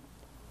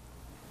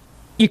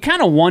 you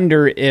kind of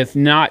wonder if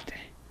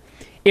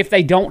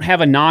they don't have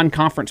a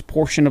non-conference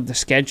portion of the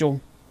schedule,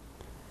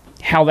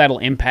 how that'll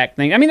impact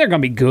things. I mean, they're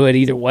going to be good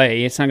either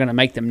way. It's not going to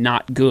make them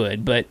not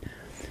good, but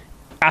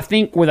I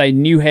think with a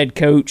new head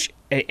coach,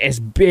 as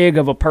big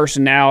of a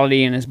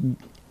personality and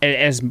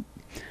as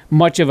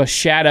much of a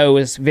shadow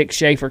as Vic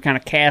Schaefer kind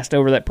of cast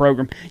over that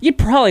program, you'd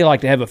probably like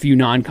to have a few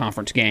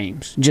non-conference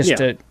games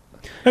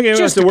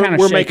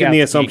we're making the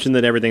assumption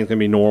that everything's going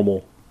to be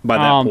normal by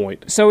that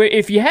point. So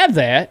if you have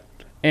that,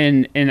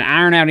 and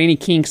iron out any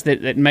kinks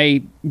that may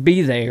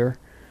be there,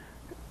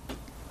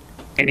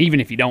 and even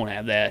if you don't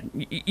have that,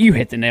 you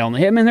hit the nail on the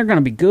head. Man, they're going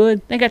to be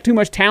good. They got too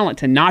much talent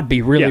to not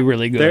be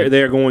really good.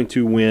 They're going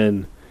to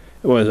win.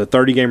 It was a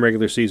 30-game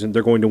regular season.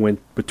 They're going to win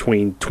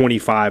between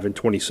 25 and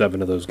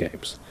 27 of those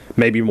games,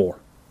 maybe more.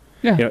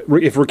 Yeah.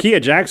 If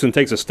Rickea Jackson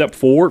takes a step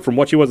forward from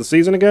what she was a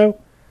season ago,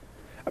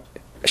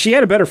 she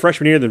had a better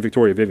freshman year than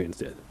Victoria Vivians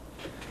did.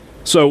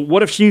 So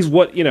what if she's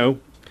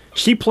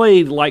she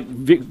played like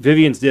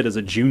Vivians did as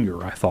a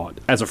junior, I thought,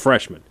 as a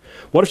freshman.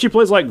 What if she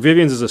plays like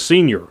Vivians as a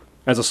senior,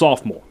 as a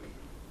sophomore?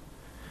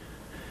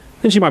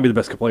 Then she might be the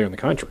best player in the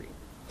country.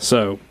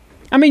 So,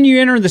 I mean,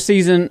 you enter the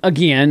season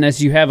again,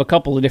 as you have a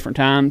couple of different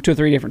times, 2 or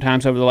 3 different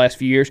times over the last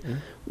few years,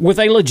 with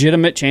a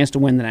legitimate chance to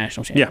win the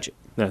national championship.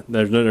 Yeah,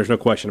 there's no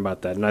question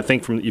about that. And I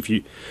think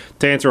to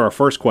answer our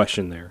first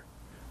question there,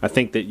 I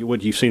think that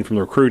what you've seen from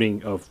the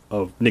recruiting of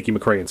Nikki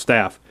McRae and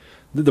staff,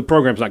 the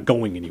program's not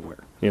going anywhere.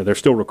 They're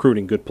still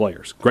recruiting good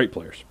players, great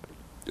players.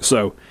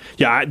 So,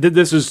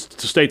 this is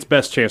the state's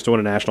best chance to win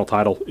a national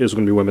title is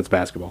going to be women's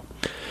basketball.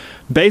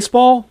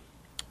 Baseball,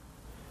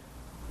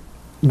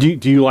 do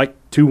you like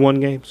 2-1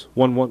 games,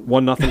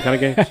 1-0 kind of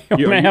games? We're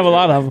going to have a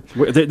lot of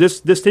them.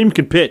 This team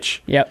can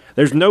pitch. Yep.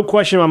 There's no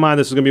question in my mind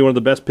this is going to be one of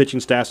the best pitching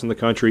staffs in the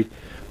country.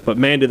 But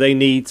man, do they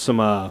need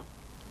some?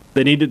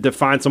 They need to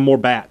find some more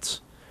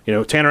bats.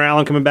 Tanner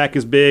Allen coming back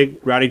is big.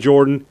 Rowdy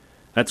Jordan,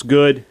 that's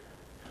good.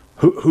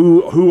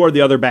 Who are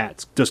the other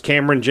bats? Does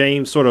Cameron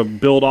James sort of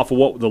build off of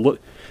what the look?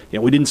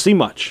 We didn't see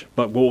much,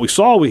 but what we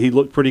saw, he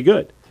looked pretty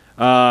good.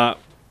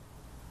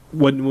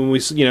 When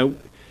we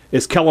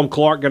is Kellum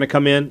Clark going to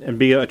come in and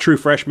be a true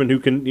freshman who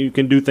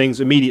can do things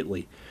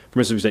immediately for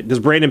Mississippi State? Does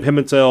Brandon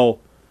Pimentel,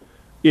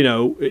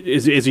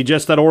 is he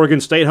just that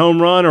Oregon State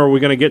home run, or are we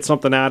going to get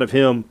something out of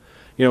him,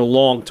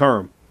 long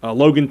term?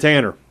 Logan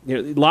Tanner,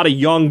 a lot of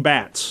young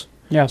bats.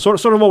 Yeah,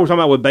 sort of what we're talking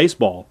about with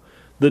baseball.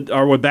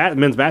 Or with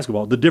men's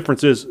basketball, the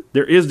difference is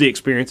there is the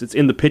experience. It's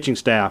in the pitching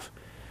staff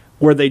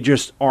where they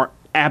just are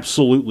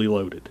absolutely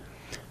loaded.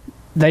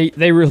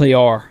 They really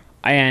are.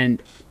 And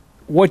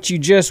what you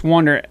just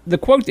wonder, the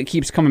quote that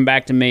keeps coming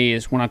back to me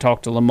is when I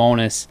talk to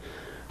Lemonis.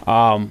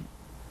 I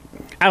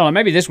don't know,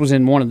 maybe this was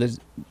in one of the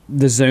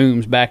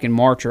Zooms back in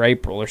March or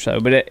April or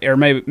so, but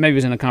maybe it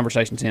was in a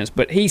conversation since.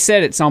 But he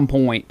said at some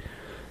point,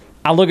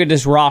 I look at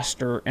this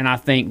roster and I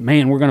think,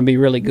 man, we're going to be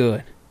really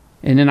good.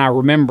 And then I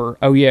remember,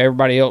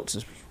 everybody else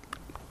is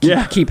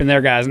keeping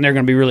their guys, and they're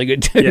going to be really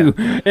good too.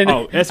 Yeah.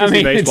 And, SEC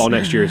baseball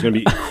next year is going to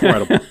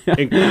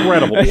be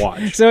incredible to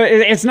watch. So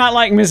it's not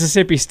like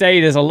Mississippi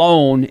State is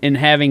alone in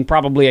having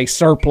probably a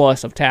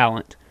surplus of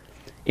talent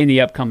in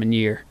the upcoming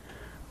year.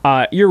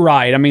 You're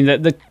right. I mean,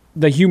 the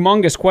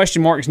humongous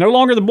question mark is no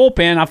longer the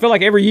bullpen. I feel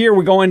like every year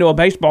we go into a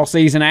baseball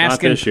season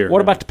asking,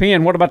 what about the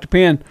pen? What about the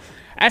pen?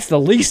 That's the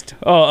least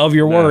of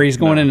your worries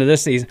going into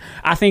this season.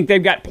 I think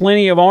they've got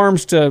plenty of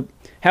arms to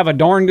have a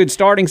darn good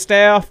starting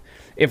staff.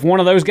 If one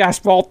of those guys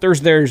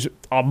falters, there's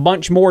a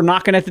bunch more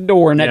knocking at the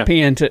door in that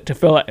pen to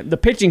fill it. The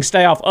pitching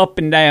staff up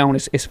and down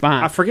is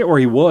fine. I forget where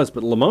he was,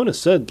 but Lamona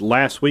said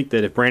last week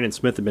that if Brandon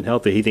Smith had been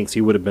healthy, he thinks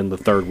he would have been the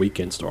third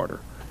weekend starter.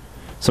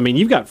 So, I mean,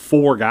 you've got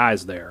 4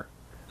 guys there.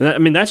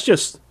 And that's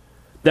just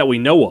that we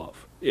know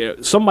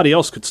of. Somebody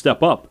else could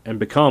step up and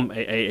become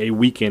a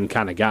weekend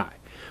kind of guy.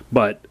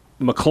 But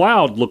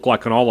McLeod looked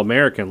like an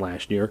All-American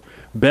last year.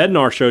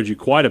 Bednar showed you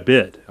quite a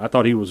bit. I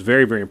thought he was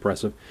very, very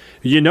impressive.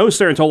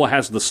 Cerantola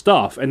has the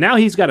stuff, and now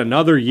he's got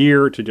another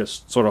year to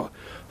just sort of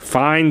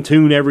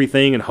fine-tune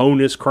everything and hone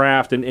his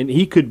craft, and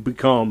he could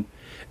become,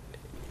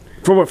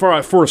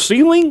 for a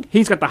ceiling,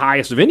 he's got the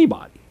highest of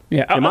anybody.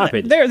 Yeah, in my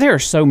opinion. There are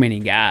so many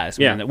guys,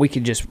 man, that we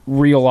could just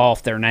reel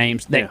off their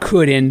names that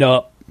could end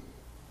up.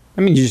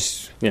 I mean,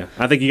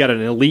 I think you got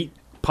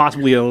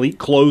possibly an elite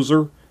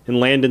closer in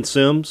Landon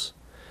Sims,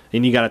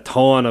 and you got a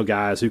ton of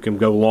guys who can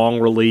go long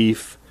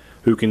relief,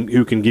 who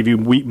can give you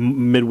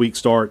midweek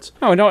starts.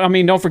 Oh, no, I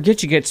mean, don't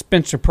forget you get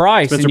Spencer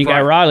Price, and you got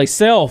Riley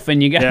Self,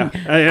 and you got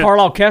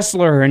Carlisle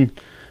Kessler and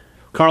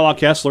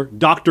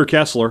Dr.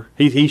 Kessler.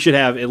 He should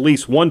have at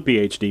least one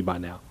PhD by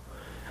now.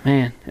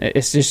 Man,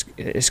 it's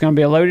going to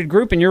be a loaded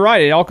group, and you're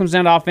right. It all comes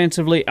down to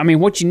offensively. I mean,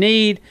 what you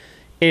need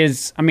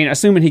is,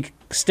 assuming he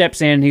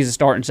steps in, he's a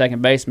starting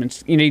second baseman.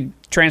 You need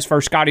transfer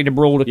Scotty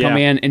DeBrule to come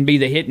in and be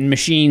the hitting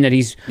machine that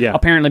he's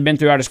apparently been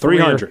throughout his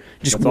career. 300.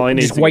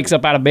 Just wakes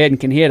up out of bed and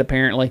can hit,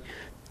 apparently.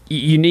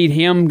 You need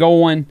him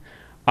going.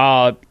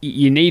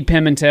 You need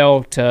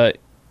Pimentel to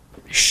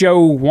show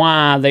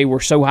why they were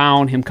so high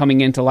on him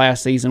coming into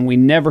last season. We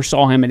never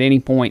saw him at any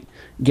point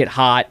get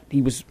hot.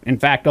 He was, in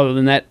fact, other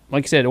than that,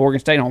 like I said,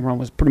 Oregon State home run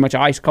was pretty much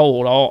ice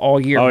cold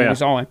all year when we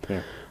saw him.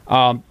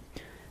 Yeah.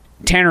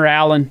 Tanner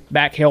Allen,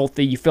 back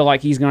healthy. You feel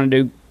like he's going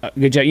to do a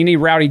good job. You need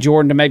Rowdy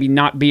Jordan to maybe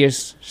not be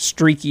as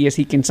streaky as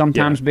he can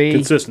sometimes be.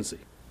 Consistency.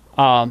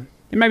 And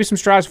maybe some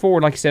strides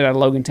forward, like you said, out of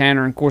Logan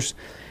Tanner. And, of course,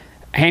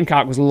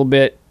 Hancock was a little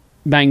bit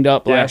banged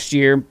up last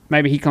year.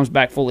 Maybe he comes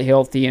back fully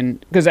healthy. And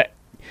because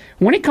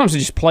when it comes to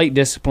just plate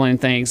discipline and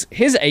things,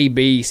 his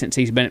AB since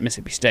he's been at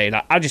Mississippi State,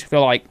 I just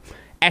feel like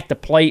at the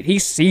plate, he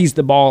sees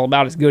the ball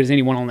about as good as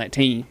anyone on that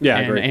team. Yeah,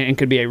 I agree. And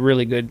could be a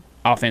really good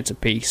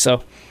offensive piece.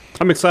 So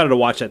I'm excited to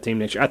watch that team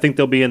next year. I think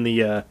they'll be in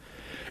the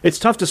it's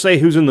tough to say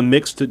who's in the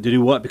mix to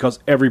do what because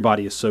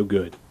everybody is so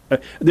good.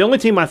 The only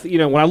team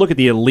when I look at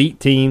the elite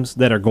teams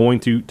that are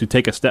going to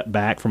take a step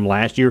back from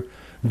last year,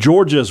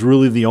 Georgia is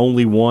really the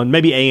only one.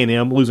 Maybe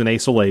A&M losing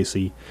Asa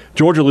Lacy.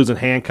 Georgia losing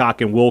Hancock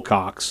and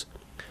Wilcox.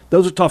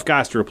 Those are tough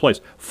guys to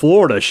replace.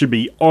 Florida should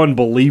be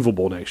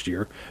unbelievable next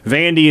year.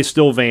 Vandy is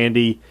still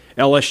Vandy.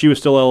 LSU is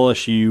still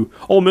LSU.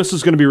 Ole Miss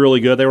is going to be really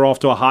good. They were off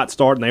to a hot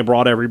start, and they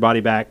brought everybody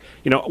back.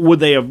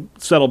 Would they have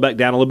settled back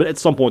down a little bit? At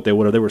some point they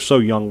would have. They were so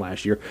young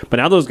last year. But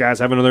now those guys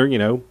have another,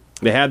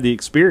 they have the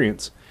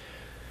experience.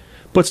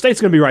 But State's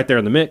going to be right there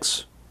in the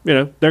mix.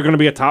 They're going to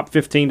be a top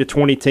 15 to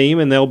 20 team,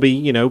 and they'll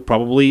be,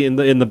 probably in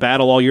the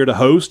battle all year to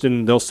host,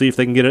 and they'll see if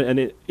they can get it.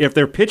 And if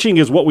their pitching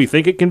is what we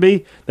think it can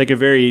be, they could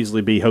very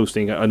easily be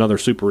hosting another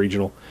super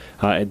regional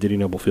at Diddy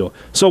Noble Field.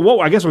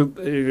 So I guess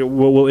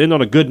we'll end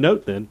on a good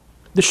note then.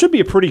 This should be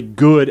a pretty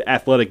good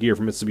athletic year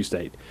for Mississippi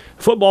State.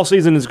 Football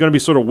season is going to be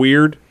sort of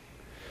weird,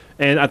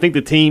 and I think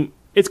the team,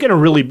 it's going to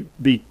really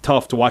be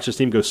tough to watch this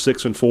team go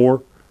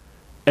 6-4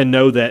 and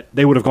know that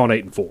they would have gone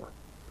 8-4.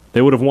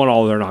 They would have won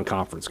all of their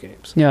non-conference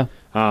games. Yeah.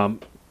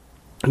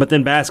 But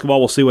then basketball,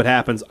 we'll see what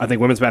happens. I think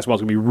women's basketball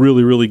is going to be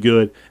really, really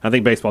good. I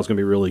think baseball is going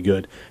to be really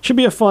good. Should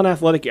be a fun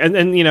athletic. And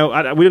we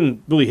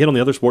didn't really hit on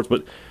the other sports,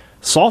 but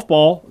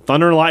softball,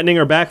 Thunder and Lightning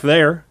are back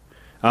there.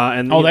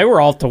 They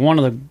were off to one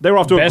of the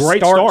best a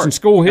great starts start in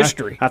school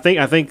history. I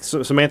think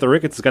Samantha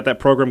Ricketts has got that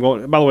program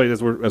going. By the way,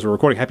 as we're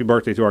recording, happy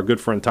birthday to our good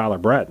friend Tyler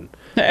Bratton.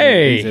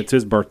 Hey, it's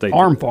his birthday.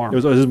 Farm.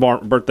 It was his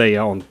birthday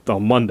on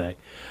Monday.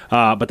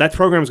 But that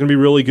program is going to be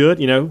really good.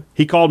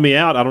 He called me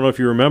out. I don't know if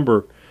you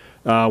remember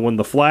when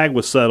the flag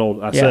was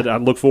settled. I said I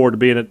look forward to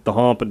being at the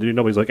hump, and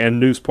he's like, and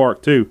News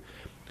Park too.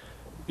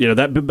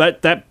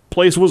 That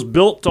place was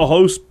built to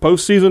host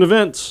postseason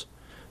events.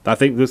 I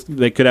think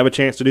they could have a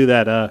chance to do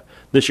that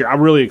this year.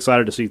 I'm really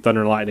excited to see Thunder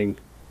and Lightning,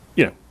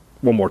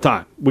 one more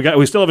time.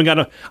 We still haven't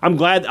got I'm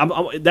glad.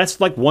 That's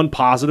like one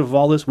positive of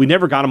all this. We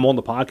never got them on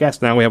the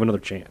podcast. Now we have another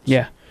chance.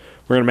 Yeah,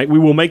 we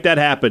will make that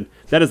happen.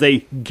 That is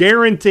a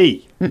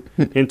guarantee.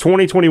 In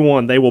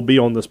 2021, they will be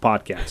on this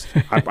podcast.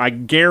 I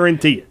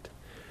guarantee it.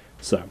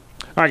 So, all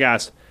right,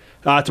 guys.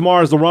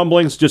 Tomorrow's the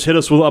rumblings. Just hit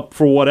us up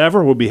for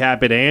whatever. We'll be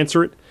happy to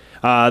answer it.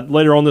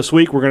 Later on this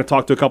week, we're going to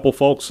talk to a couple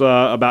folks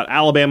about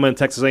Alabama and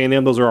Texas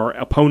A&M. Those are our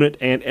opponent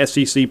and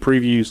SEC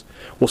previews.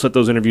 We'll set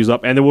those interviews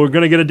up. And then we're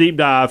going to get a deep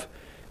dive.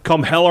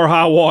 Come hell or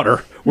high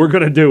water, we're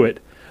going to do it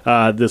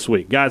this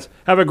week. Guys,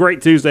 have a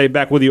great Tuesday.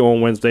 Back with you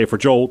on Wednesday. For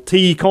Joel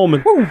T.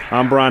 Coleman,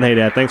 I'm Brian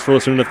Haydad. Thanks for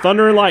listening to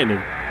Thunder and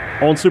Lightning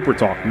on Super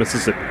Talk,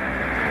 Mississippi.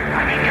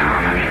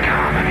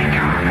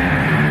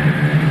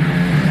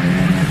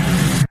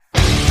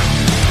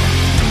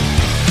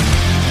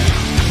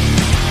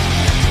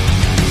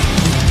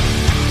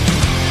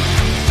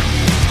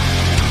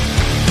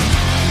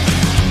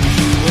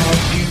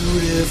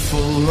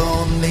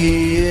 On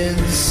the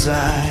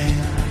inside,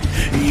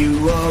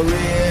 you are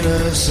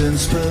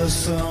innocence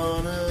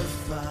personified,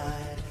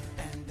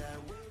 and I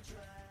will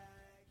drag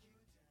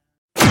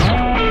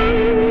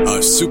you down.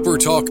 A Super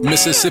Talk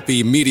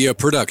Mississippi media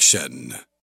production.